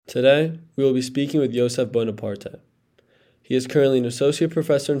Today, we will be speaking with Yosef Bonaparte. He is currently an associate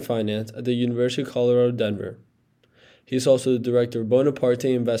professor in finance at the University of Colorado, Denver. He is also the director of Bonaparte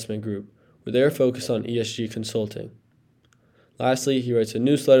Investment Group, where they are focused on ESG consulting. Lastly, he writes a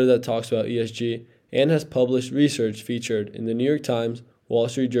newsletter that talks about ESG and has published research featured in the New York Times, Wall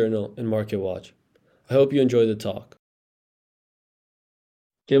Street Journal, and MarketWatch. I hope you enjoy the talk.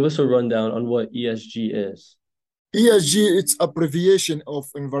 Give us a rundown on what ESG is. ESG, it's abbreviation of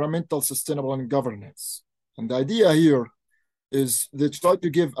environmental, sustainable, and governance. And the idea here is they try to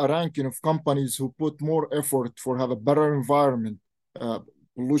give a ranking of companies who put more effort for have a better environment,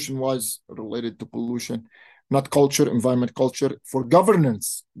 pollution-wise related to pollution, not culture, environment, culture. For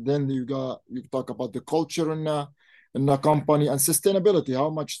governance, then you talk about the culture in a company and sustainability, how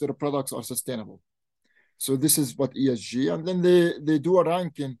much their products are sustainable. So this is what ESG, and then they do a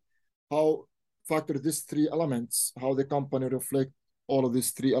ranking how factor these three elements, how the company reflect all of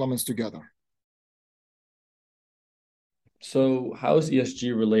these three elements together. So, how is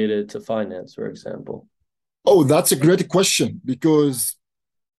ESG related to finance, for example? Oh, that's a great question because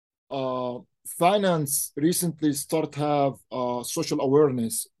finance recently start have social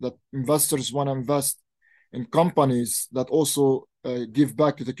awareness that investors want to invest in companies that also give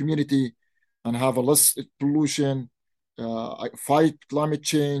back to the community and have a less pollution, fight climate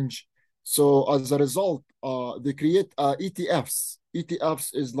change. So as a result, they create ETFs.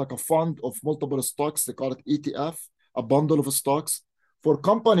 ETFs is like a fund of multiple stocks. They call it ETF, a bundle of stocks for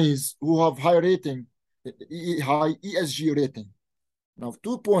companies who have high rating, high ESG rating. Now,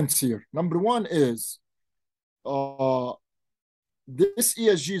 2 points here. Number one is this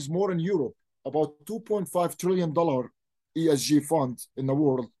ESG is more in Europe, about $2.5 trillion ESG funds in the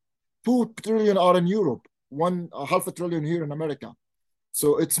world. 2 trillion are in Europe, half a trillion here in America.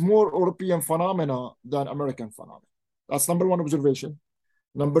 So it's more European phenomena than American phenomena. That's number one observation.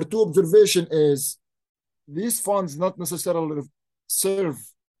 Number two observation is these funds not necessarily serve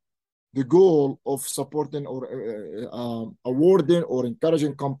the goal of supporting or awarding or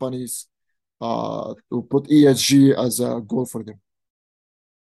encouraging companies to put ESG as a goal for them.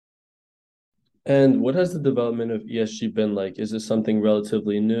 And what has the development of ESG been like? Is this something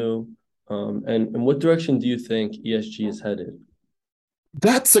relatively new? And in what direction do you think ESG is headed?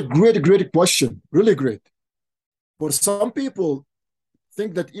 That's a great question. Really great. For some people,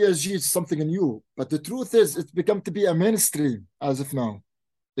 think that ESG is something new, but the truth is it's become to be a mainstream as of now.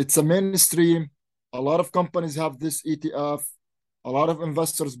 It's a mainstream. A lot of companies have this ETF. A lot of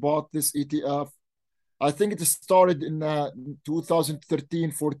investors bought this ETF. I think it started in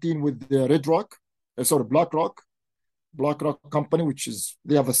 2013, 14 with the BlackRock company, which is,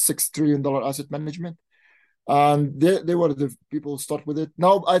 they have a $6 trillion asset management. And they were the people who start with it.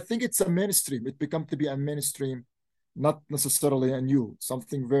 Now, I think it's a mainstream. It become to be a mainstream, not necessarily a new,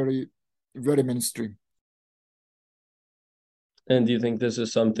 something very, very mainstream. And do you think this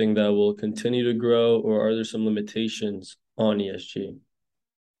is something that will continue to grow, or are there some limitations on ESG?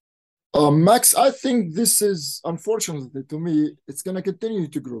 Max, I think this is, unfortunately to me, it's going to continue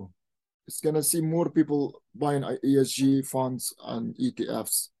to grow. It's going to see more people buying ESG funds and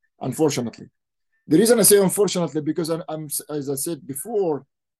ETFs, unfortunately. The reason I say unfortunately, because I'm as I said before,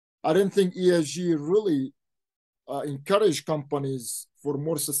 I don't think ESG really encourage companies for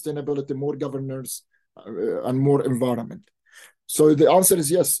more sustainability, more governance, and more environment. So the answer is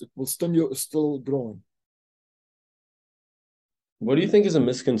yes, it will still growing. What do you think is a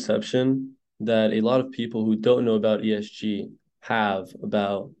misconception that a lot of people who don't know about ESG have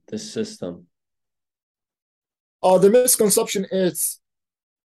about this system? The misconception is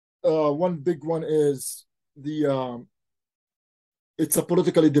one big one is it's a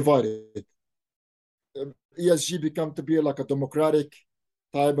politically divided. ESG become to be like a democratic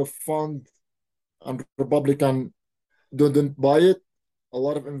type of fund, and Republican don't buy it. A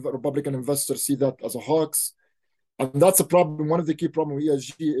lot of Republican investors see that as a hoax, and that's a problem. One of the key problems with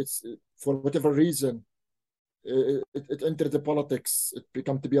ESG, it's for whatever reason, it entered the politics. It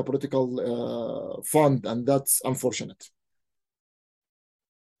become to be a political fund, and that's unfortunate.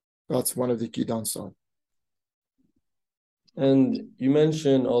 That's one of the key downsides. And you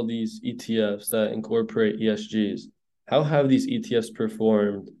mentioned all these ETFs that incorporate ESGs. How have these ETFs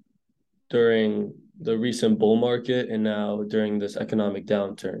performed during the recent bull market and now during this economic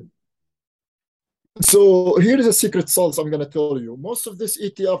downturn? So here is a secret sauce I'm going to tell you. Most of these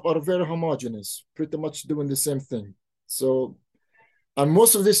ETF are very homogeneous, pretty much doing the same thing. So, and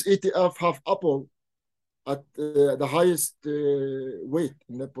most of these ETF have Apple at the highest weight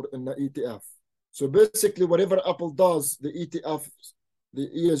in the ETF. So basically, whatever Apple does, the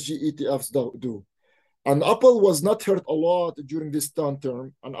ESG ETFs do. And Apple was not hurt a lot during this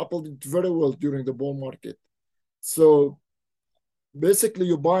downturn, and Apple did very well during the bull market. So basically,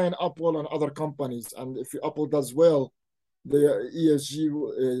 you buy an Apple and other companies, and if Apple does well, the ESG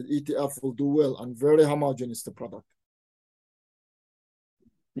ETF will do well, and very homogeneous the product.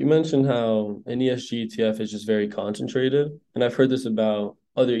 You mentioned how an ESG ETF is just very concentrated, and I've heard this about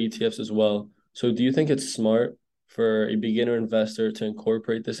other ETFs as well. So do you think it's smart for a beginner investor to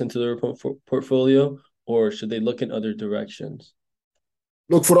incorporate this into their portfolio, or should they look in other directions?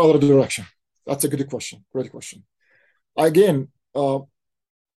 Look for other direction. That's a good question. Great question. Again,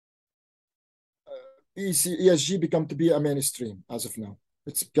 ESG become to be a mainstream as of now.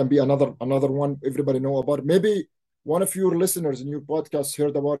 It can be another one everybody know about. Maybe one of your listeners in your podcast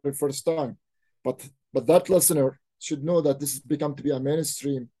heard about it first time, but that listener should know that this has become to be a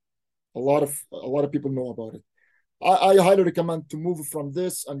mainstream. A lot of people know about it. I highly recommend to move from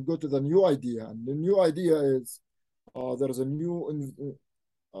this and go to the new idea. And the new idea is there's a new.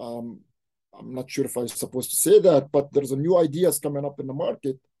 I'm not sure if I'm supposed to say that, but there's a new ideas coming up in the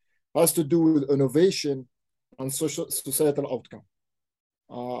market has to do with innovation and societal outcome.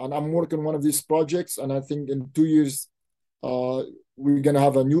 And I'm working on one of these projects, and I think in 2 years we're gonna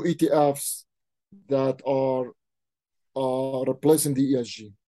have a new ETFs that are replacing the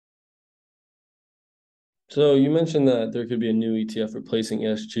ESG. So you mentioned that there could be a new ETF replacing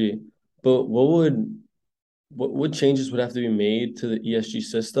ESG, but what changes would have to be made to the ESG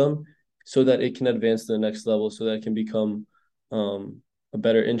system so that it can advance to the next level, so that it can become a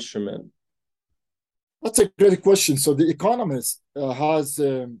better instrument? That's a great question. So the Economist has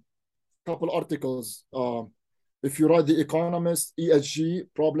a couple articles. If you write the Economist ESG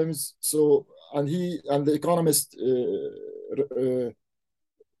problems, so and the Economist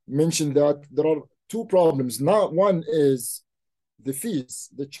mentioned that there are two problems. Now, one is the fees.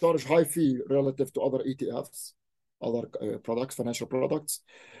 They charge high fee relative to other ETFs, other products, financial products.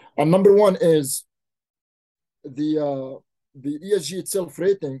 And number one is the ESG itself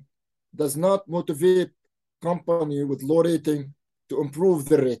rating does not motivate company with low rating to improve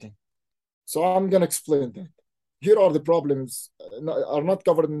their rating. So I'm going to explain that. Here are the problems are not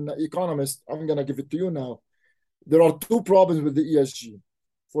covered in the Economist. I'm going to give it to you now. There are two problems with the ESG.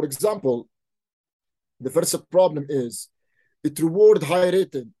 For example, the first problem is it reward high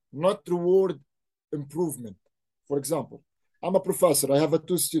rating, not reward improvement. For example, I'm a professor. I have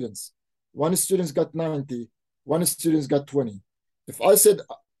two students. One student got 90, one student got 20. If I said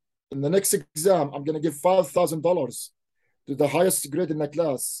in the next exam, I'm going to give $5,000 to the highest grade in the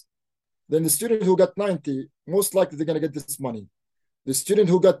class, then the student who got 90, most likely they're going to get this money. The student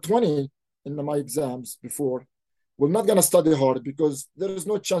who got 20 in my exams before will not going to study hard because there is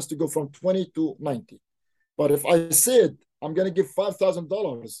no chance to go from 20 to 90. But if I said I'm going to give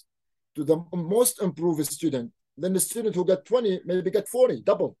 $5,000 to the most improved student, then the student who got 20 maybe get 40,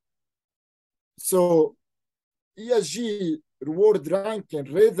 double. So ESG reward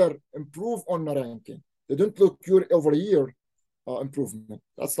ranking rather improve on the ranking. They don't look year over year improvement.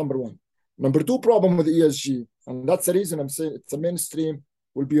 That's number one. Number two problem with ESG, and that's the reason I'm saying it's a mainstream,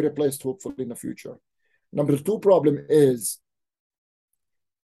 will be replaced hopefully in the future. Number two problem is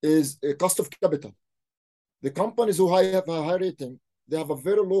a cost of capital. The companies who have a high rating, they have a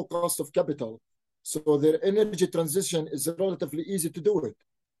very low cost of capital. So their energy transition is relatively easy to do it.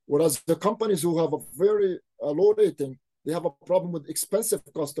 Whereas the companies who have a very low rating, they have a problem with expensive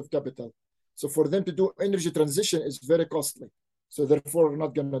cost of capital. So for them to do energy transition is very costly. So therefore, we're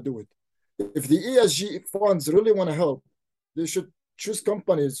not going to do it. If the ESG funds really want to help, they should choose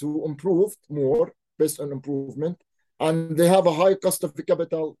companies who improved more based on improvement, and they have a high cost of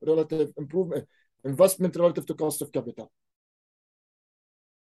capital relative improvement, investment relative to cost of capital.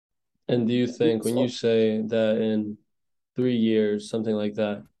 And do you think when you say that in 3 years, something like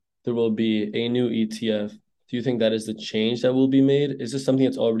that, there will be a new ETF, do you think that is the change that will be made? Is this something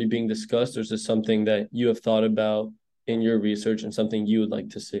that's already being discussed, or is this something that you have thought about in your research and something you would like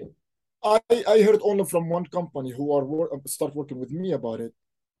to see? I heard only from one company who start working with me about it,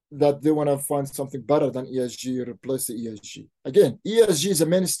 that they want to find something better than ESG, replace the ESG. Again, ESG is a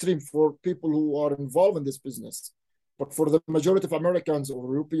mainstream for people who are involved in this business. But for the majority of Americans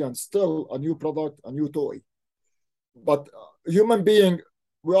or Europeans, still a new product, a new toy. But human being,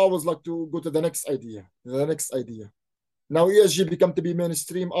 we always like to go to the next idea, the next idea. Now ESG become to be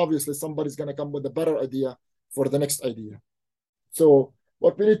mainstream. Obviously, somebody's going to come with a better idea for the next idea. So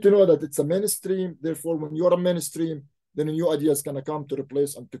what we need to know that it's a mainstream. Therefore, when you're a mainstream, then a new idea is going to come to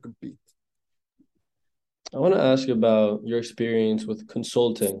replace and to compete. I want to ask about your experience with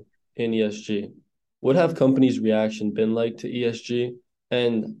consulting in ESG. What have companies' reaction been like to ESG?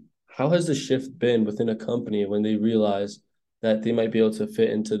 And How has the shift been within a company when they realize that they might be able to fit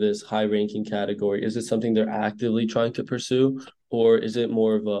into this high ranking category? Is it something they're actively trying to pursue, or is it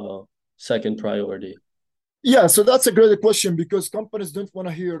more of a second priority? Yeah, so that's a great question because companies don't want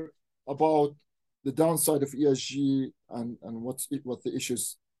to hear about the downside of ESG and what the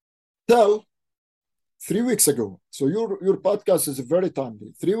issues. Tell 3 weeks ago. So your podcast is very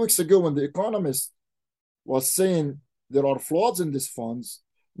timely. 3 weeks ago, when the Economist was saying there are flaws in these funds,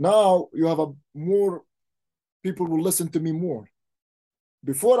 now you have a more people will listen to me more.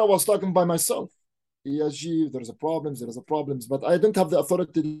 Before I was talking by myself. ESG, there's a problems, but I didn't have the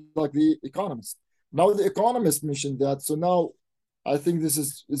authority like the Economist. Now the Economist mentioned that, so now I think this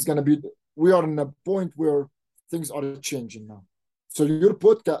is going to be. We are in a point where things are changing now. So your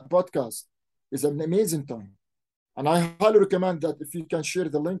podcast is an amazing time, and I highly recommend that if you can share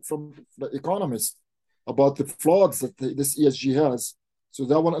the link from the Economist about the flaws that this ESG has, so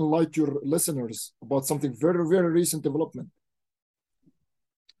that will enlighten your listeners about something very very recent development.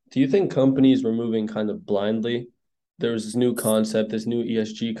 Do you think companies were moving kind of blindly? There was this new concept, this new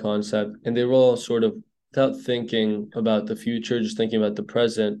ESG concept, and they were all sort of without thinking about the future, just thinking about the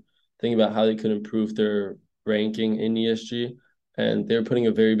present, thinking about how they could improve their ranking in ESG. And they're putting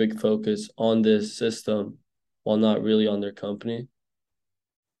a very big focus on this system while not really on their company.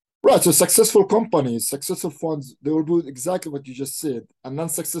 Right. So successful companies, successful funds, they will do exactly what you just said. A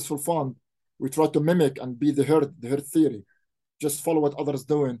non-successful fund, we try to mimic and be the herd theory. Just follow what others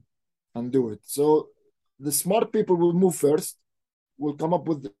doing and do it. So the smart people will move first,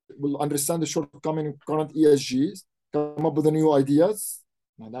 will understand the shortcoming in current ESGs, come up with the new ideas.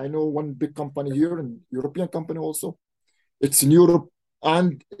 And I know one big company here, and European company also. It's in Europe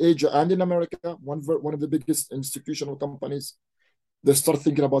and Asia and in America, one of the biggest institutional companies. They start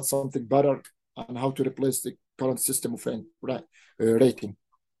thinking about something better and how to replace the current system of rating.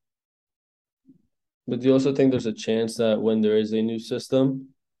 But do you also think there's a chance that when there is a new system,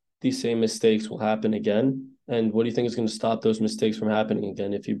 these same mistakes will happen again? And what do you think is going to stop those mistakes from happening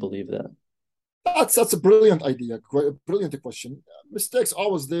again if you believe that? That's a brilliant idea, brilliant question. Mistakes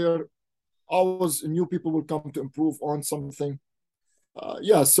always there, always new people will come to improve on something.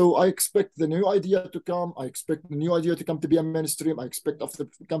 Yeah, so I expect the new idea to come. I expect the new idea to come to be a mainstream. I expect after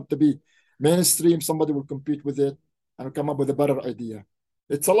it come to be mainstream, somebody will compete with it and come up with a better idea.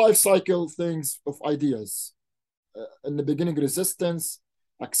 It's a life cycle things of ideas. In the beginning, resistance,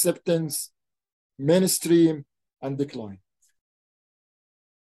 acceptance, mainstream, and decline.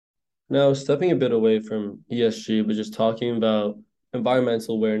 Now, stepping a bit away from ESG, but just talking about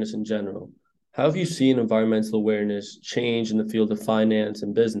environmental awareness in general, how have you seen environmental awareness change in the field of finance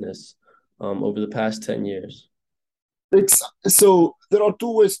and business over the past 10 years? So there are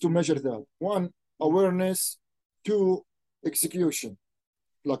two ways to measure that. One, awareness. Two, execution.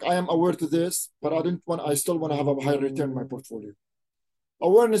 Like I am aware to this, but I still want to have a higher return in my portfolio.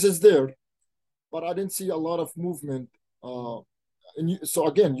 Awareness is there, but I didn't see a lot of movement. So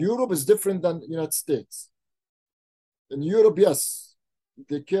again, Europe is different than United States. In Europe, yes,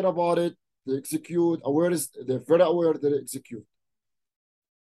 they care about it, they execute, awareness, they're very aware, they execute.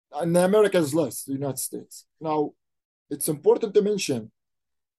 And America is less, the United States. Now, it's important to mention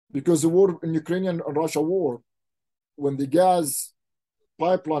because the war in Ukraine and Russia war, when the gas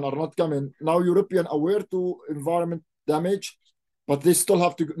pipeline are not coming, now European aware to environment damage, but they still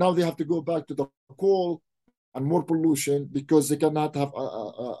have to, now they have to go back to the coal and more pollution because they cannot have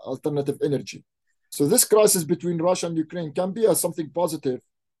alternative energy. So this crisis between Russia and Ukraine can be something positive,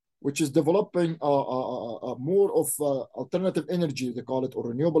 which is developing more of alternative energy, they call it, or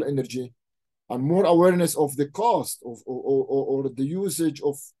renewable energy, and more awareness of the cost or the usage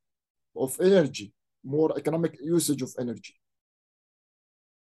of energy, more economic usage of energy.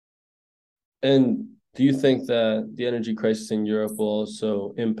 And do you think that the energy crisis in Europe will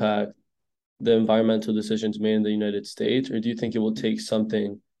also impact the environmental decisions made in the United States, or do you think it will take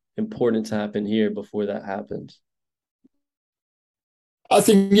something important to happen here before that happens? I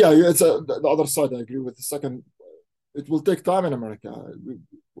think, yeah, it's the other side. I agree with the second. It will take time in America.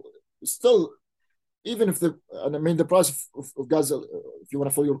 Still, even if the price of gas, if you want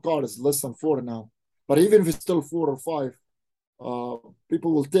to fill your car, is less than four now. But even if it's still 4 or 5,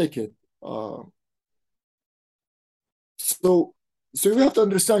 people will take it. So you have to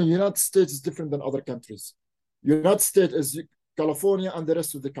understand, United States is different than other countries. United States is California and the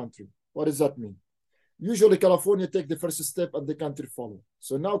rest of the country. What does that mean? Usually California take the first step and the country follow.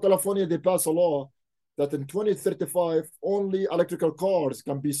 So now California, they pass a law that in 2035, only electrical cars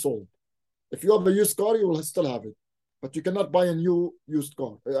can be sold. If you have a used car, you will still have it. But you cannot buy a new used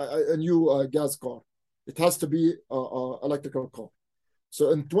car, a new gas car. It has to be an electrical car.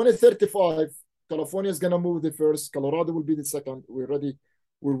 So in 2035, California is going to move the first. Colorado will be the second.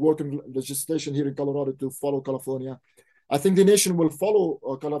 We're working legislation here in Colorado to follow California. I think the nation will follow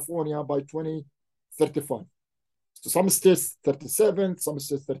California by 2035. So some states 37, some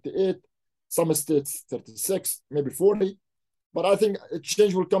states 38, some states 36, maybe 40. But I think a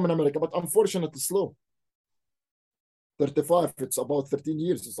change will come in America. But unfortunately, slow. 35, it's about 13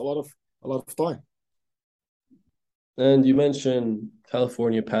 years. It's a lot of time. And you mentioned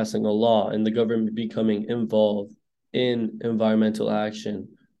California passing a law and the government becoming involved in environmental action.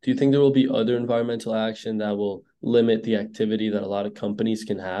 Do you think there will be other environmental action that will limit the activity that a lot of companies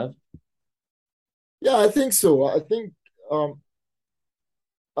can have? Yeah, I think so. I think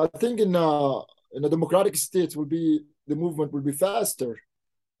in a democratic states the movement will be faster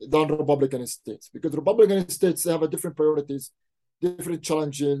than Republican states, because Republican states have a different priorities, different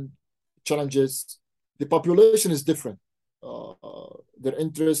challenges. The population is different, their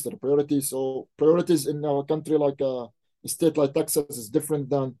interests, their priorities. So priorities in our country, like a state like Texas, is different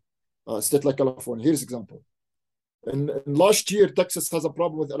than a state like California. Here's an example. In last year, Texas has a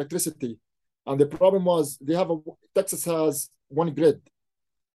problem with electricity, and the problem was Texas has one grid.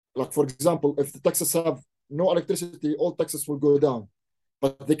 Like, for example, if the Texas have no electricity, all Texas will go down.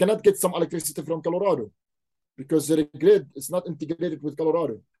 But they cannot get some electricity from Colorado because their grid is not integrated with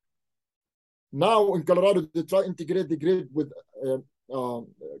Colorado. Now in Colorado, they try to integrate the grid with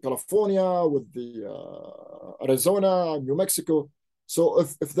California, with the Arizona, New Mexico. So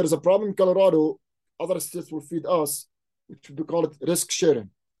if there's a problem in Colorado, other states will feed us, which we call it risk sharing.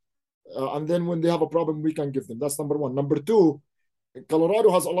 And then when they have a problem, we can give them. That's number one. Number two,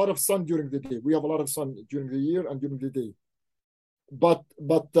 Colorado has a lot of sun during the day. We have a lot of sun during the year and during the day. But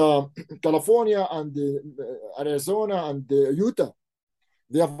California and Arizona and Utah,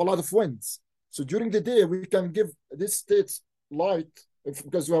 they have a lot of winds. So during the day, we can give these states light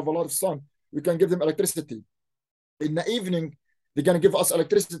because we have a lot of sun. We can give them electricity. In the evening, they're going to give us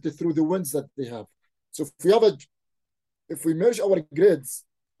electricity through the winds that they have. So if we merge our grids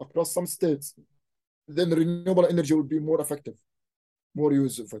across some states, then renewable energy will be more effective, more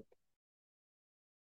use of it.